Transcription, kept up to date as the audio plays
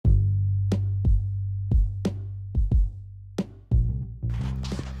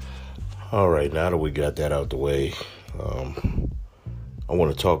All right, now that we got that out the way, I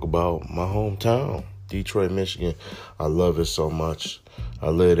want to talk about my hometown, Detroit, Michigan. I love it so much. I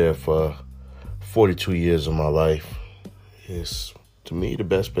lived there for 42 years of my life. It's, to me, the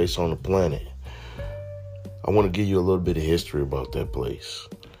best place on the planet. I want to give you a little bit of history about that place.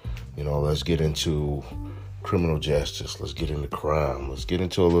 Let's get into criminal justice. Let's get into crime. Let's get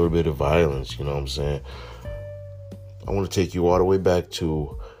into a little bit of violence, you know what I'm saying? I want to take you all the way back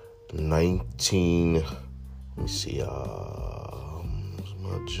to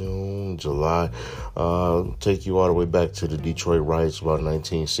July. Take you all the way back to the Detroit riots about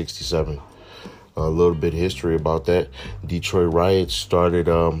 1967. A little bit of history about that. Detroit riots started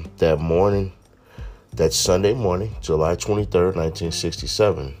that Sunday morning, July 23rd,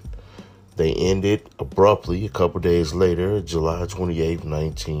 1967. They ended abruptly a couple days later, July 28th,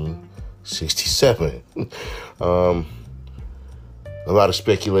 1967. A lot of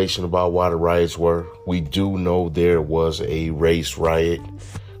speculation about why the riots were. We do know there was a race riot.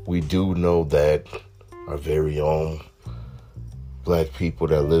 We do know that our very own black people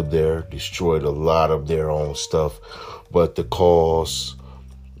that lived there destroyed a lot of their own stuff, but the cause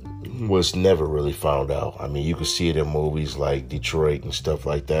was never really found out. I mean, you can see it in movies like Detroit and stuff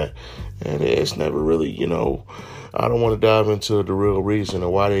like that, and it's never really, I don't want to dive into the real reason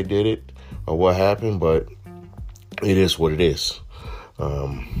of why they did it or what happened, but it is what it is.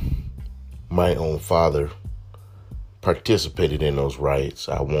 My own father participated in those riots.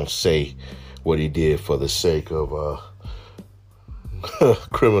 I won't say what he did for the sake of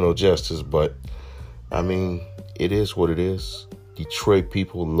criminal justice, but I mean, it is what it is. Detroit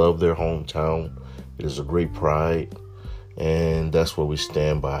people love their hometown. It is a great pride, and that's what we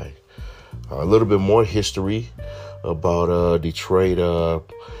stand by. A little bit more history about Detroit.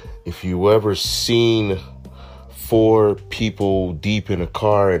 If you ever seen 4 people deep in a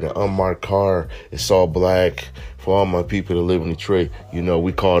car, in an unmarked car, it's all black. For all my people that live in Detroit,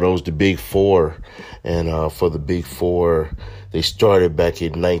 we call those the Big Four. And for the Big Four, they started back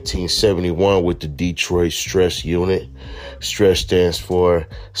in 1971 with the Detroit Stress Unit. Stress stands for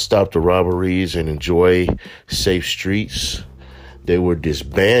Stop the Robberies and Enjoy Safe Streets. They were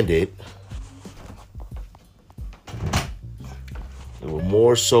disbanded. They were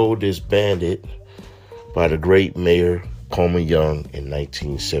more so disbanded by the great Mayor Coleman Young in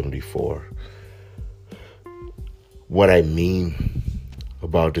 1974. What I mean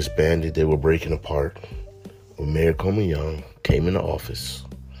about disbanded, they were breaking apart when Mayor Coleman Young came into office.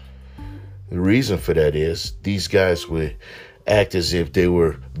 The reason for that is these guys would act as if they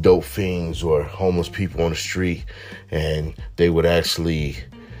were dope fiends or homeless people on the street, and they would actually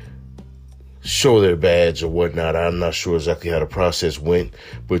show their badge or whatnot. I'm not sure exactly how the process went,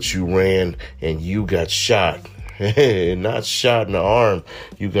 but you ran and you got shot. Not shot in the arm,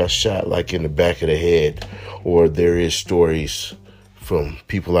 you got shot like in the back of the head. Or there is stories from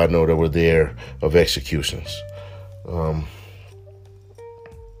people I know that were there of executions.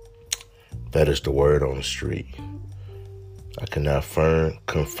 That is the word on the street. I cannot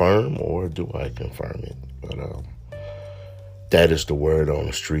confirm, or do I confirm it? But that is the word on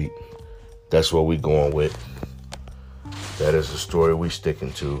the street. That's what we going with. That is the story we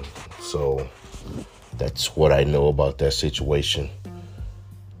sticking to. So that's what I know about that situation.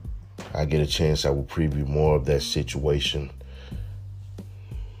 I get a chance, I will preview more of that situation.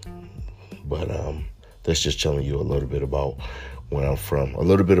 But that's just telling you a little bit about where I'm from. A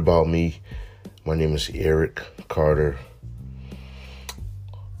little bit about me. My name is Eric Carter.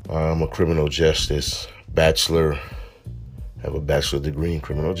 I'm a criminal justice bachelor. I have a bachelor's degree in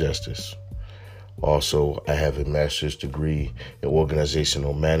criminal justice. Also, I have a master's degree in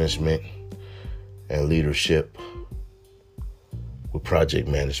organizational management and leadership with project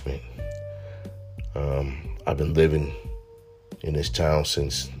management. I've been living in this town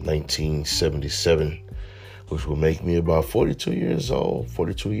since 1977, which will make me about 42 years old.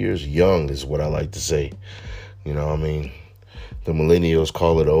 42 years young is what I like to say. You know what I mean? The millennials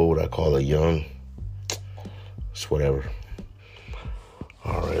call it old. I call it young. It's whatever.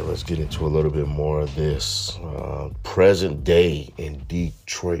 All right, let's get into a little bit more of this. Present day in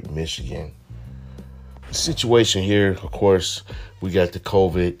Detroit, Michigan. The situation here, of course, we got the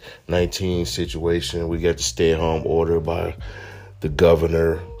COVID-19 situation. We got the stay-at-home order by the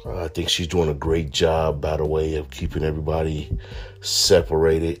governor. I think she's doing a great job, by the way, of keeping everybody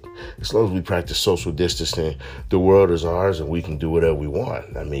separated. As long as we practice social distancing, the world is ours and we can do whatever we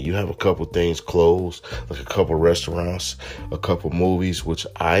want. I mean, you have a couple things closed, like a couple restaurants, a couple movies, which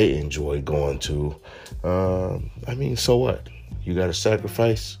I enjoy going to. So what? You got to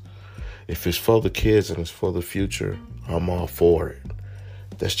sacrifice? If it's for the kids and it's for the future, I'm all for it.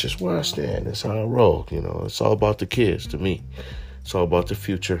 that's just where I stand. That's how I roll. It's all about the kids to me. It's all about the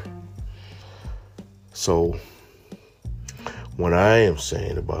future. So when I am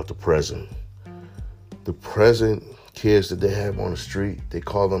saying about the present kids that they have on the street, they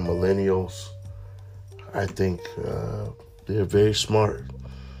call them millennials. I think they're very smart.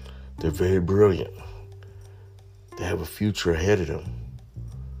 They're very brilliant. They have a future ahead of them.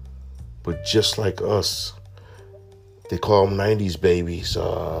 But just like us, they call them 90s babies.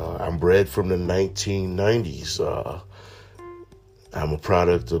 I'm bred from the 1990s. I'm a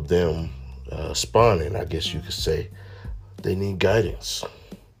product of them spawning, I guess you could say. They need guidance.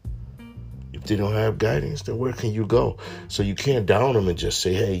 If they don't have guidance, then where can you go? So you can't down them and just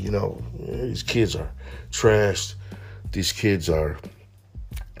say, hey, these kids are trashed. These kids are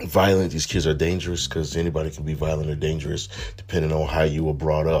violent. These kids are dangerous, because anybody can be violent or dangerous depending on how you were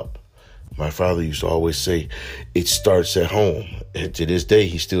brought up. My father used to always say, it starts at home. And to this day,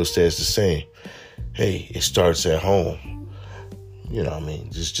 he still says the same. Hey, it starts at home.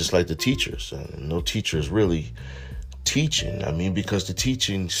 Just like the teachers. No teacher is really teaching. Because the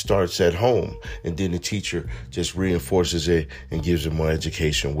teaching starts at home, and then the teacher just reinforces it and gives them more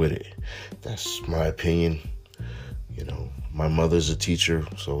education with it. That's my opinion. My mother's a teacher,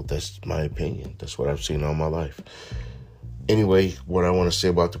 so that's my opinion. That's what I've seen all my life. Anyway, what I want to say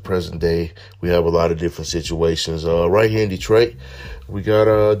about the present day, we have a lot of different situations. Right here in Detroit, we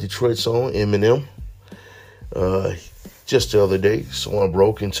got Detroit's own Eminem. Just the other day, someone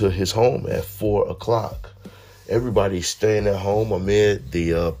broke into his home at 4 o'clock. Everybody's staying at home amid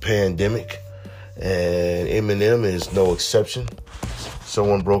the pandemic, and Eminem is no exception.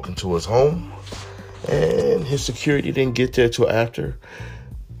 Someone broke into his home, and his security didn't get there till after.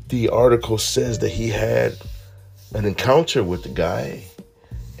 The article says that he had an encounter with the guy,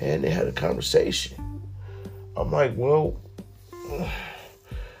 and they had a conversation. I'm like, well,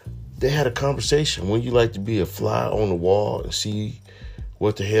 they had a conversation. Wouldn't you like to be a fly on the wall and see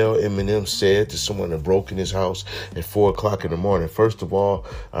what the hell Eminem said to someone that broke in his house at 4 o'clock in the morning? First of all,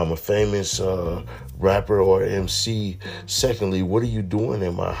 I'm a famous rapper or MC. Secondly, what are you doing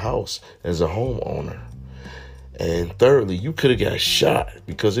in my house as a homeowner? And thirdly, you could have got shot,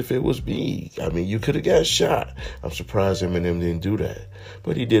 because if it was me, you could have got shot. I'm surprised Eminem didn't do that.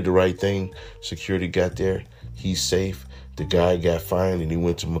 But he did the right thing. Security got there. He's safe. The guy got fined, and he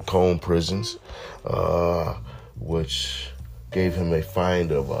went to Macomb prisons, which gave him a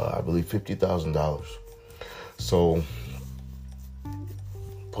fine of, I believe, $50,000. So,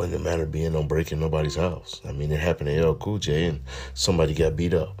 point of the matter being, don't break in nobody's house. It happened to LL Cool J, and somebody got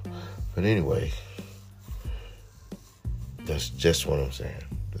beat up. But anyway, that's just what I'm saying.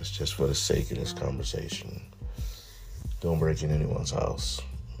 That's just for the sake of this conversation. Don't break in anyone's house.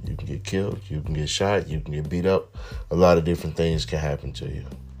 You can get killed, you can get shot, you can get beat up. A lot of different things can happen to you.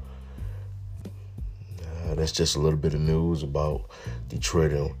 That's just a little bit of news about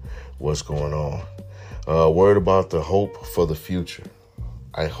Detroit and what's going on. Word about the hope for the future.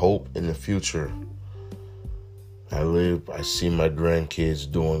 I hope in the future I see my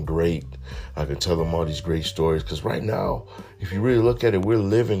grandkids doing great. I can tell them all these great stories, because right now, if you really look at it, we're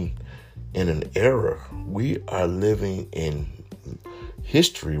living in an era. We are living in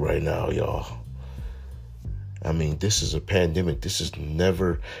history right now, y'all. This is a pandemic. This has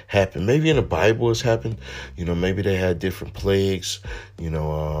never happened. Maybe in the Bible it's happened. Maybe they had different plagues.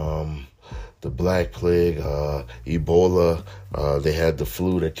 The Black Plague, Ebola. They had the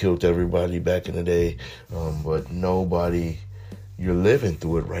flu that killed everybody back in the day. But you're living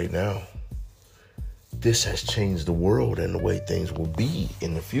through it right now. This has changed the world and the way things will be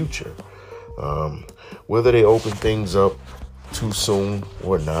in the future. Whether they open things up too soon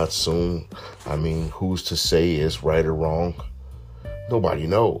or not soon, who's to say it's right or wrong? Nobody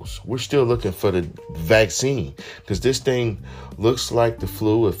knows. We're still looking for the vaccine, because this thing looks like the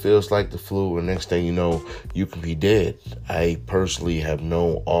flu, it feels like the flu, and next thing you know, you can be dead. I personally have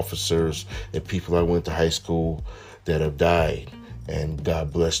known officers and people I went to high school that have died, and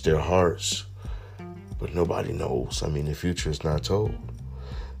God bless their hearts. But nobody knows. The future is not told.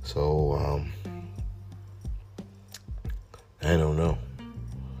 So, I don't know.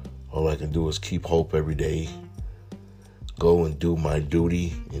 All I can do is keep hope every day. Go and do my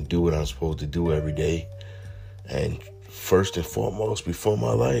duty and do what I'm supposed to do every day. And first and foremost, before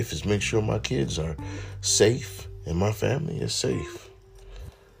my life, is make sure my kids are safe and my family is safe.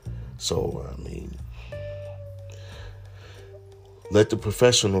 So, let the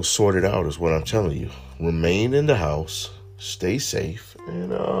professionals sort it out is what I'm telling you. Remain in the house, stay safe, and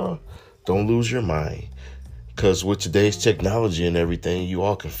don't lose your mind. Because with today's technology and everything, you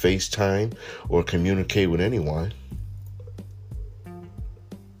all can FaceTime or communicate with anyone.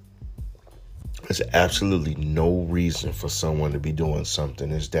 There's absolutely no reason for someone to be doing something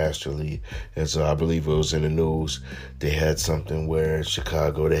as dastardly as I believe it was in the news. They had something where in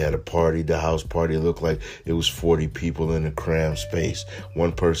Chicago they had a party, the house party. It looked like it was 40 people in a crammed space.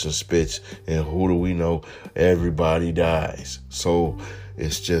 One person spits, and who do we know? Everybody dies. So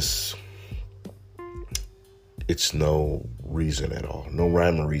it's no reason at all. No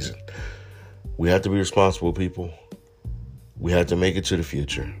rhyme or reason. We have to be responsible people. We have to make it to the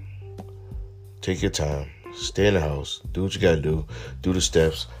future. Take your time. Stay in the house. Do what you got to do. Do the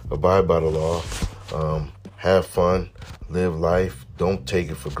steps. Abide by the law. Have fun. Live life. Don't take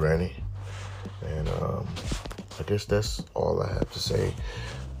it for granted. And I guess that's all I have to say.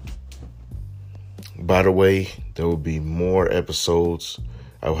 By the way, there will be more episodes.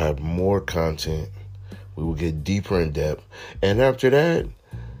 I will have more content. We will get deeper in depth. And after that,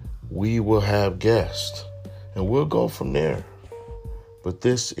 we will have guests. And we'll go from there. But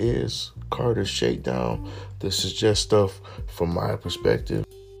this is Carter's Shakedown. This is just stuff from my perspective.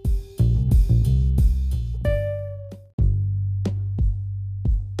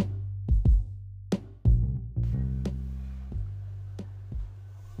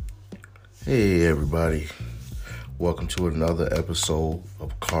 Hey everybody. Welcome to another episode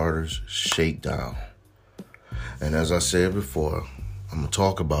of Carter's Shakedown. And as I said before, I'm going to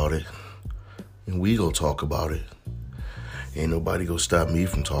talk about it. And we gonna talk about it. Ain't nobody gonna stop me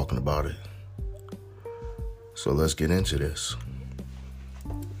from talking about it. So let's get into this.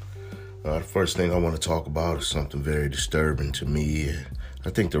 The first thing I want to talk about is something very disturbing to me. I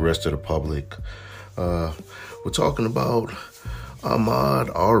think the rest of the public. We're talking about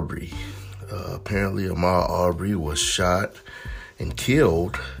Ahmaud Arbery. Apparently Ahmaud Arbery was shot and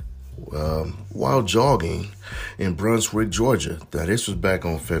killed while jogging in Brunswick, Georgia. Now, this was back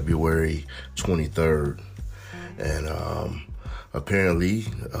on February 23rd. And apparently,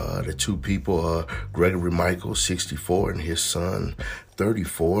 the two people, Gregory Michael, 64, and his son,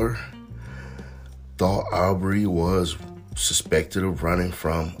 34, thought Arbery was suspected of running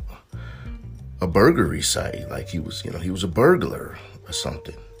from a burglary site. Like he was a burglar or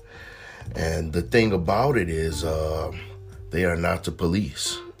something. And the thing about it is, they are not the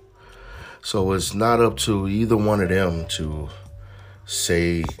police. So it's not up to either one of them to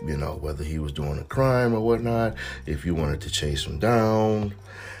say, whether he was doing a crime or whatnot. If you wanted to chase him down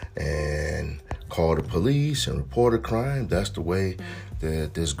and call the police and report a crime, that's the way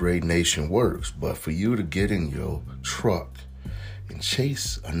that this great nation works. But for you to get in your truck and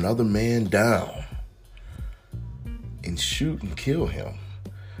chase another man down and shoot and kill him,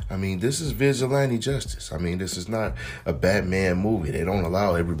 I mean, this is vigilante justice. I mean, this is not a Batman movie. They don't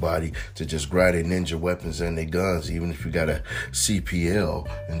allow everybody to just grab their ninja weapons and their guns, even if you got a CPL,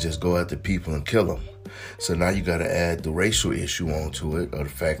 and just go after people and kill them. So now you got to add the racial issue onto it, or the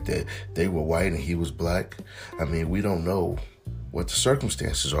fact that they were white and he was black. I mean, we don't know what the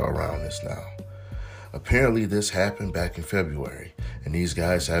circumstances are around this now. Apparently, this happened back in February, and these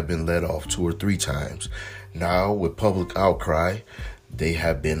guys have been let off 2 or 3 times. Now, with public outcry, they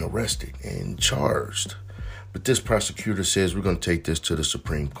have been arrested and charged. But this prosecutor says we're going to take this to the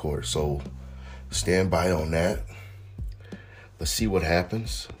Supreme Court. So stand by on that. Let's see what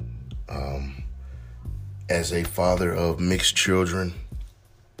happens. As a father of mixed children,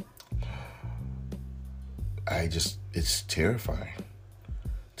 it's terrifying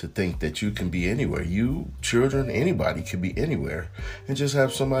to think that you can be anywhere. You, children, anybody can be anywhere and just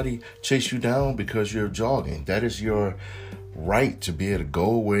have somebody chase you down because you're jogging. That is your right to be able to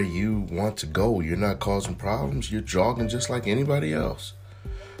go where you want to go. You're not causing problems. You're jogging just like anybody else.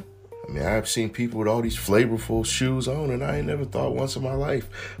 I mean, I've seen people with all these flavorful shoes on, and I ain't never thought once in my life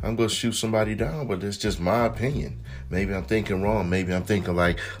I'm going to shoot somebody down, but it's just my opinion. Maybe I'm thinking wrong. Maybe I'm thinking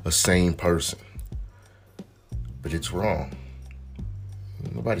like a sane person. But it's wrong.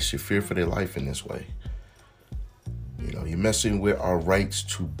 Nobody should fear for their life in this way. You're messing with our rights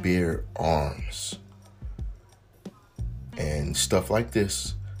to bear arms. And stuff like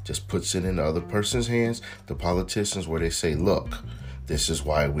this just puts it in the other person's hands, the politicians, where they say, look, this is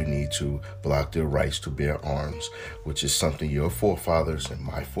why we need to block their rights to bear arms, which is something your forefathers and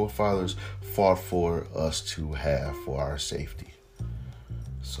my forefathers fought for us to have for our safety.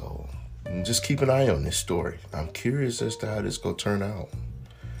 So just keep an eye on this story. I'm curious as to how this going to turn out.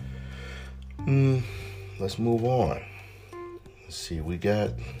 Let's move on. Let's see, we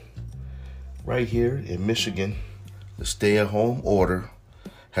got right here in Michigan, the stay-at-home order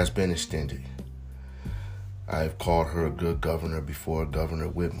has been extended. I've called her a good governor before, Governor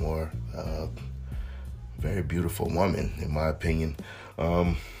Whitmore. Very beautiful woman, in my opinion.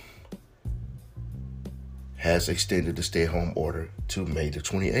 has extended the stay-at-home order to May the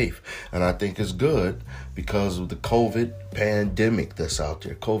 28th. And I think it's good because of the COVID pandemic that's out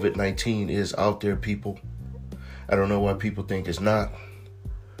there. COVID-19 is out there, people. I don't know why people think it's not.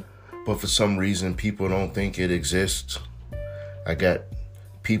 But for some reason, people don't think it exists. I got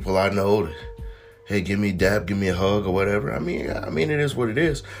people I know that, hey, give me a dab, give me a hug or whatever. I mean, it is what it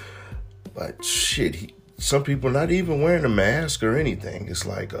is. But shit, some people are not even wearing a mask or anything. It's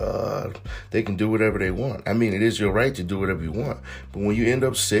like they can do whatever they want. I mean, it is your right to do whatever you want. But when you end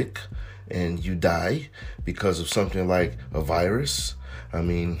up sick and you die because of something like a virus, I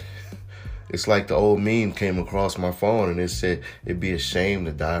mean, it's like the old meme came across my phone and it said, it'd be a shame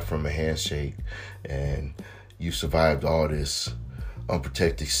to die from a handshake, and you survived all this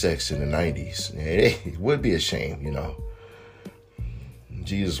unprotected sex in the 90s. It would be a shame, you know.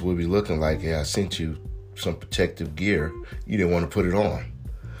 Jesus would be looking like, hey, I sent you some protective gear. You didn't want to put it on.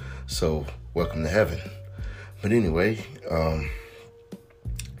 So, welcome to heaven. But anyway,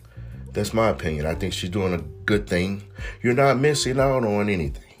 that's my opinion. I think she's doing a good thing. You're not missing out on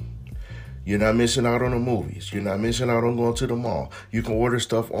anything. You're not missing out on the movies. You're not missing out on going to the mall. You can order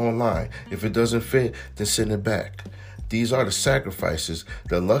stuff online. If it doesn't fit, then send it back. These are the sacrifices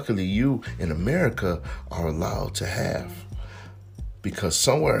that luckily you in America are allowed to have. Because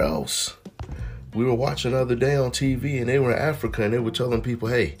somewhere else, we were watching the other day on TV and they were in Africa and they were telling people,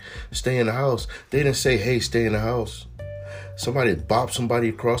 hey, stay in the house. They didn't say, hey, stay in the house. Somebody bopped somebody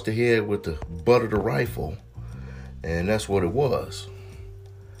across the head with the butt of the rifle, and that's what it was.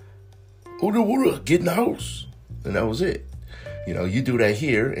 Get in the house. And that was it. You know, you do that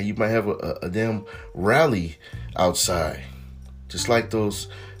here and you might have a damn rally outside. Just like those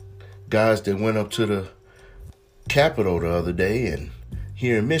guys that went up to the Capitol the other day and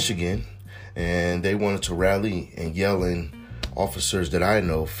here in Michigan, and they wanted to rally and yell in officers that I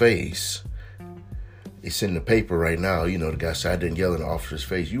know face. It's in the paper right now. You know, the guy said I didn't yell in the officer's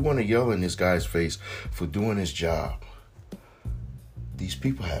face. You want to yell in this guy's face for doing his job. These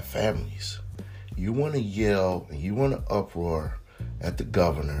people have families. You want to yell and you want to uproar at the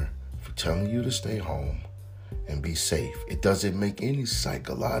governor for telling you to stay home and be safe. It doesn't make any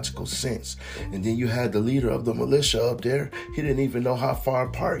psychological sense. And then you had the leader of the militia up there. He didn't even know how far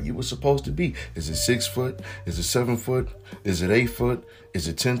apart you were supposed to be. Is it 6 foot? Is it 7 foot? Is it 8 foot? Is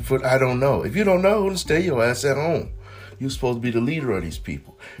it 10 foot? I don't know. If you don't know, then stay your ass at home. You're supposed to be the leader of these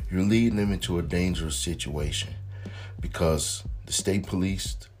people. You're leading them into a dangerous situation because the state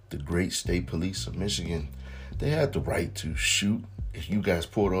police, the great state police of Michigan, they had the right to shoot. If you guys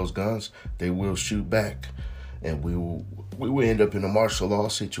pull those guns, they will shoot back. And we will end up in a martial law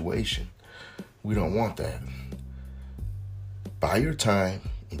situation. We don't want that. Buy your time.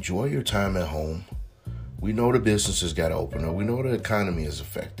 Enjoy your time at home. We know the businesses got to open up. We know the economy is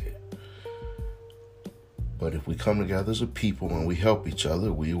affected. But if we come together as a people and we help each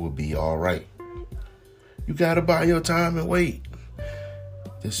other, we will be all right. You got to buy your time and wait.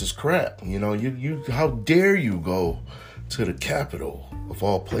 This is crap. You know, you how dare you go to the Capitol of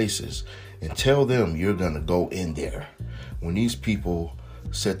all places and tell them you're going to go in there when these people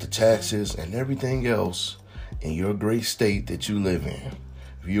set the taxes and everything else in your great state that you live in.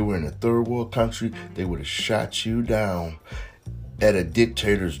 If you were in a third world country, they would have shot you down at a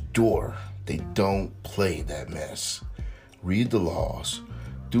dictator's door. They don't play that mess. Read the laws.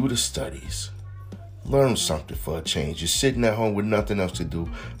 Do the studies. Learn something for a change. You're sitting at home with nothing else to do.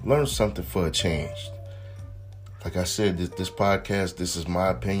 Learn something for a change. Like I said, this podcast, this is my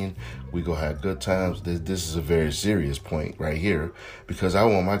opinion. We gonna have good times. This is a very serious point right here because I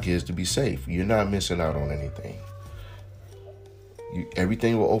want my kids to be safe. You're not missing out on anything.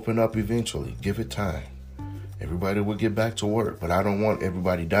 Everything will open up eventually. Give it time. Everybody will get back to work, but I don't want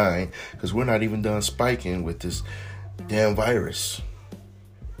everybody dying because we're not even done spiking with this damn virus.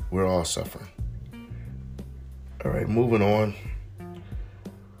 We're all suffering. All right, moving on.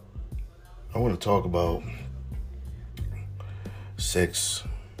 I want to talk about sex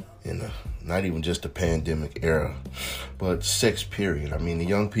in not even just the pandemic era, but sex period. I mean, the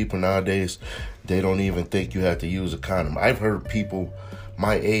young people nowadays, they don't even think you have to use a condom. I've heard people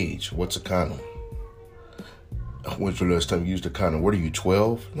my age, what's a condom? When's the last time you used a condom? What are you,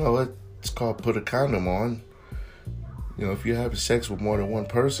 12? No, it's called put a condom on. You know, if you're having sex with more than one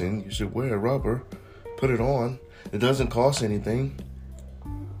person, you should wear a rubber, put it on. It doesn't cost anything.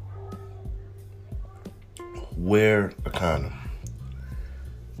 Wear a condom.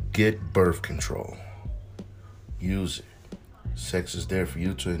 Get birth control. Use it. Sex is there for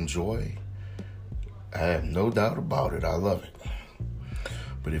you to enjoy. I have no doubt about it. I love it.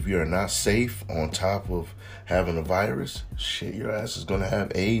 But if you're not safe on top of having a virus, shit, your ass is going to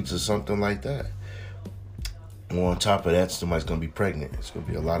have AIDS or something like that. On top of that, somebody's going to be pregnant. It's going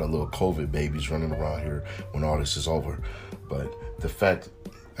to be a lot of little COVID babies running around here when all this is over. But the fact,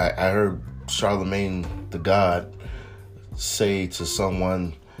 I heard Charlemagne the God say to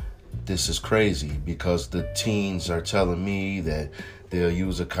someone, this is crazy because the teens are telling me that they'll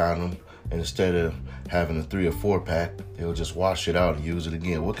use a condom, and instead of having a 3 or 4 pack, they'll just wash it out and use it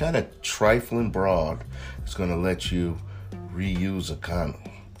again. What kind of trifling broad is going to let you reuse a condom?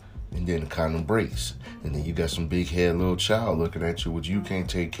 And then the condom breaks. And then you got some big head little child looking at you, which you can't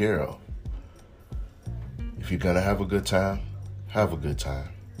take care of. If you're going to have a good time, have a good time.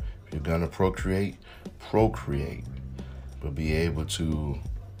 If you're going to procreate, procreate. But be able to,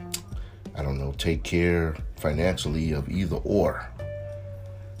 I don't know, take care financially of either or.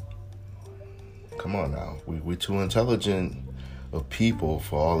 Come on now. We're too intelligent of people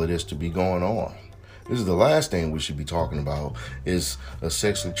for all of this to be going on. This is the last thing we should be talking about, is a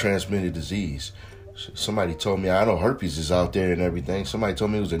sexually transmitted disease. Somebody told me, I know herpes is out there and everything. Somebody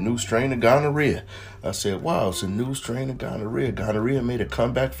told me it was a new strain of gonorrhea. I said, wow, it's a new strain of gonorrhea. Gonorrhea made a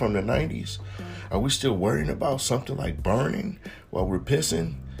comeback from the 90s. Are we still worrying about something like burning while we're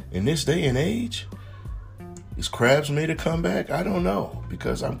pissing in this day and age? Is crabs made a comeback? I don't know,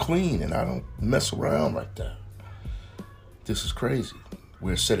 because I'm clean and I don't mess around like that. This is crazy.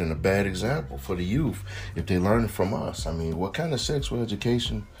 We're setting a bad example for the youth if they learn it from us. I mean, what kind of sexual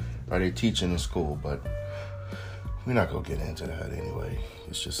education are they teaching in school? But we're not going to get into that anyway.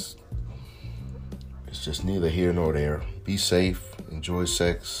 It's just neither here nor there. Be safe. Enjoy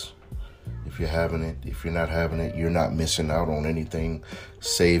sex. If you're having it, if you're not having it, you're not missing out on anything.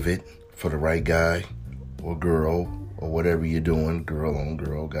 Save it for the right guy or girl or whatever you're doing. Girl on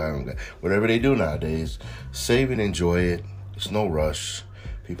girl, guy on guy. Whatever they do nowadays, save it, enjoy it. It's no rush.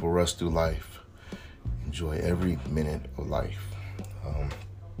 People rush through life. Enjoy every minute of life.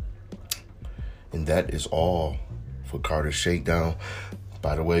 And that is all for Carter's Shakedown.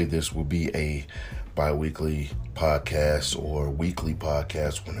 By the way, this will be a bi-weekly podcast or weekly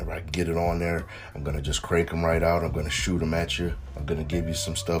podcast. Whenever I get it on there, I'm going to just crank them right out. I'm going to shoot them at you. I'm going to give you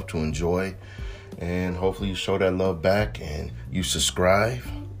some stuff to enjoy. And hopefully you show that love back and you subscribe.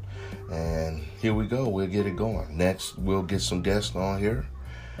 And here we go. We'll get it going. Next, we'll get some guests on here.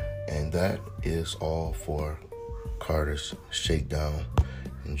 And that is all for Carter's Shakedown.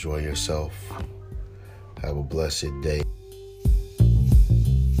 Enjoy yourself. Have a blessed day.